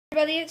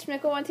Everybody, it's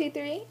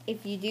Schmickle123.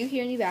 If you do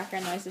hear any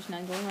background noise, there's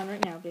none going on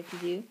right now, but if you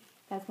do,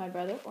 that's my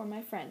brother or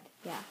my friend.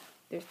 Yeah,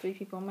 there's 3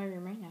 people in my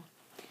room right now.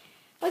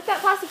 Like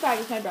that plastic bag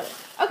is my brother.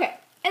 Okay,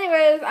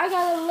 anyways, I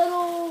got a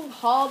little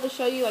haul to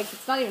show you. Like,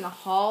 it's not even a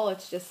haul,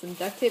 it's just some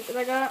duct tape that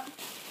I got.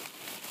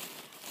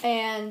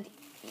 And,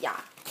 yeah.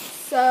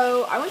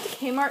 So, I went to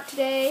Kmart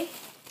today.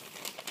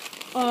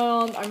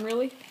 I'm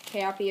really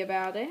happy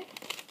about it.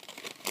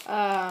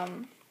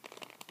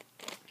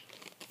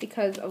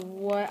 Because of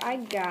what I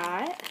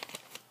got.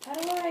 How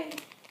do I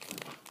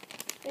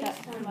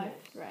FaceTime my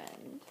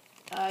friend?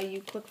 You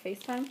click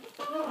FaceTime?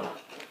 No.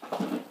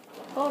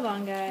 Hold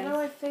on, guys. How do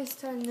I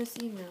FaceTime this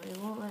email? It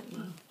won't let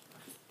me.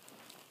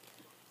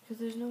 Because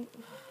there's no...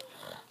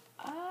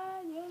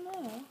 I don't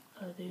know.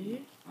 Other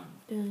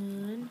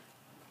done.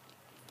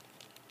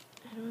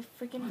 How do I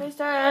freaking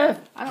FaceTime?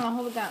 I don't know.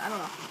 Hold it down. I don't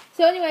know.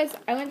 So, anyways,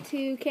 I went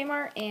to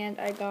Kmart and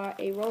I got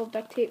a roll of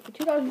duct tape for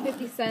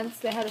 $2.50.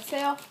 They had a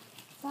sale.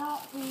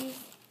 Stop, please.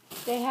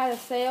 They had a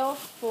sale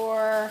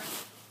for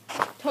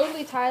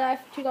totally tie-dye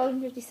for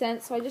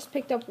 $2.50. So I just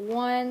picked up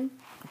one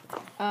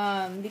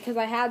because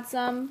I had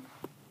some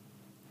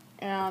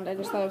and I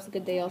just thought it was a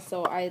good deal,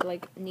 so I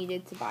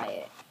needed to buy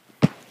it.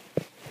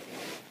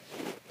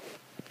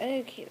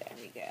 Okay, there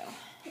we go.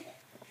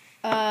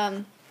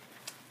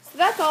 So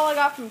that's all I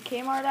got from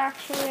Kmart,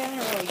 actually. I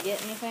didn't really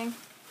get anything.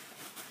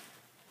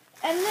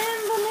 And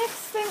then the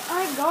next thing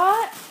I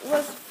got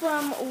was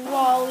from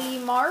Wally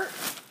Mart.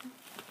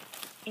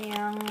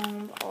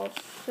 And I'll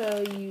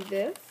show you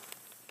this.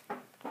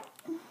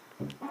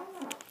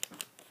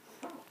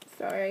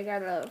 Sorry, I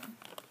gotta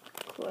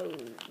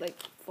fold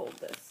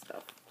this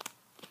stuff.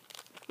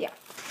 Yeah.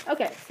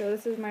 Okay, so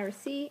this is my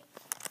receipt.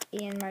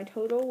 And my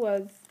total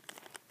was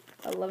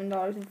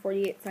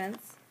 $11.48. But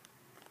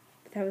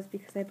that was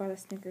because I bought a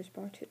Snickers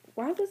bar too.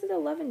 Why was it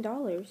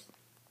 $11?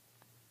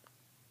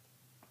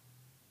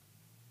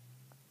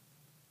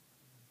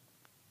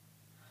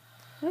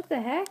 What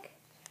the heck?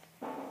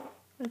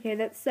 Okay,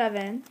 that's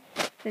 $7.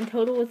 Then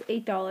total was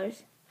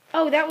 $8.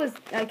 Oh, that was...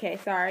 Okay,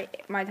 sorry.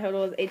 My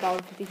total was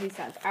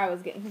 $8.52. I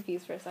was getting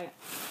confused for a second.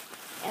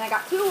 And I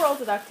got 2 rolls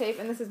of duct tape,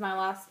 and this is my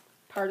last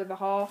part of the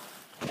haul.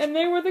 And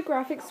they were the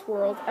graphic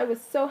swirls. I was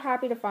so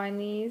happy to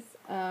find these.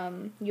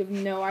 You have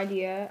no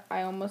idea.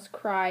 I almost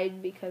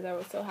cried because I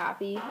was so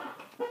happy.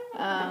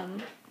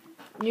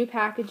 New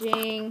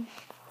packaging.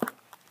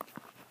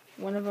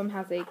 One of them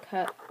has a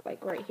cut,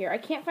 right here. I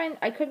couldn't find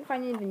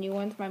any of the new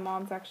ones. My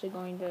mom's actually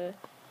going to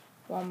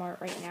Walmart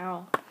right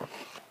now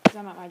because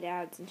I'm at my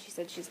dad's, and she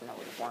said she's going to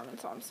order for them,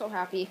 so I'm so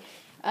happy.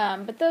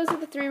 But those are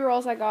the 3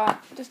 rolls I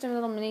got. Just a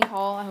little mini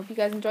haul. I hope you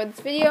guys enjoyed this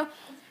video.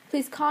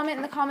 Please comment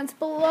in the comments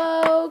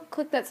below.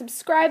 Click that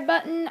subscribe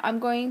button. I'm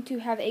going to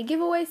have a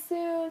giveaway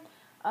soon.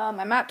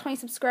 I'm at 20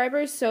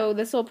 subscribers, so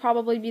this will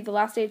probably be the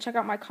last day to check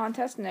out my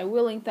contest, and I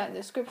will link that in the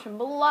description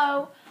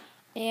below.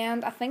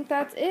 And I think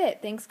that's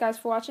it. Thanks, guys,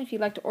 for watching. If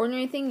you'd like to order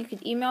anything, you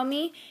could email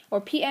me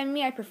or PM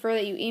me. I prefer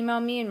that you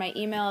email me, and my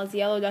email is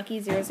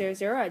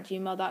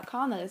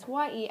yellowducky000@gmail.com. That is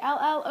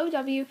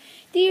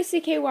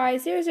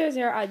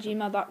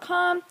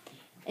YELLOWDUCKY000@gmail.com.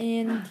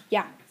 And,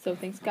 yeah. So,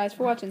 thanks, guys,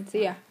 for watching.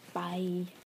 See ya. Bye.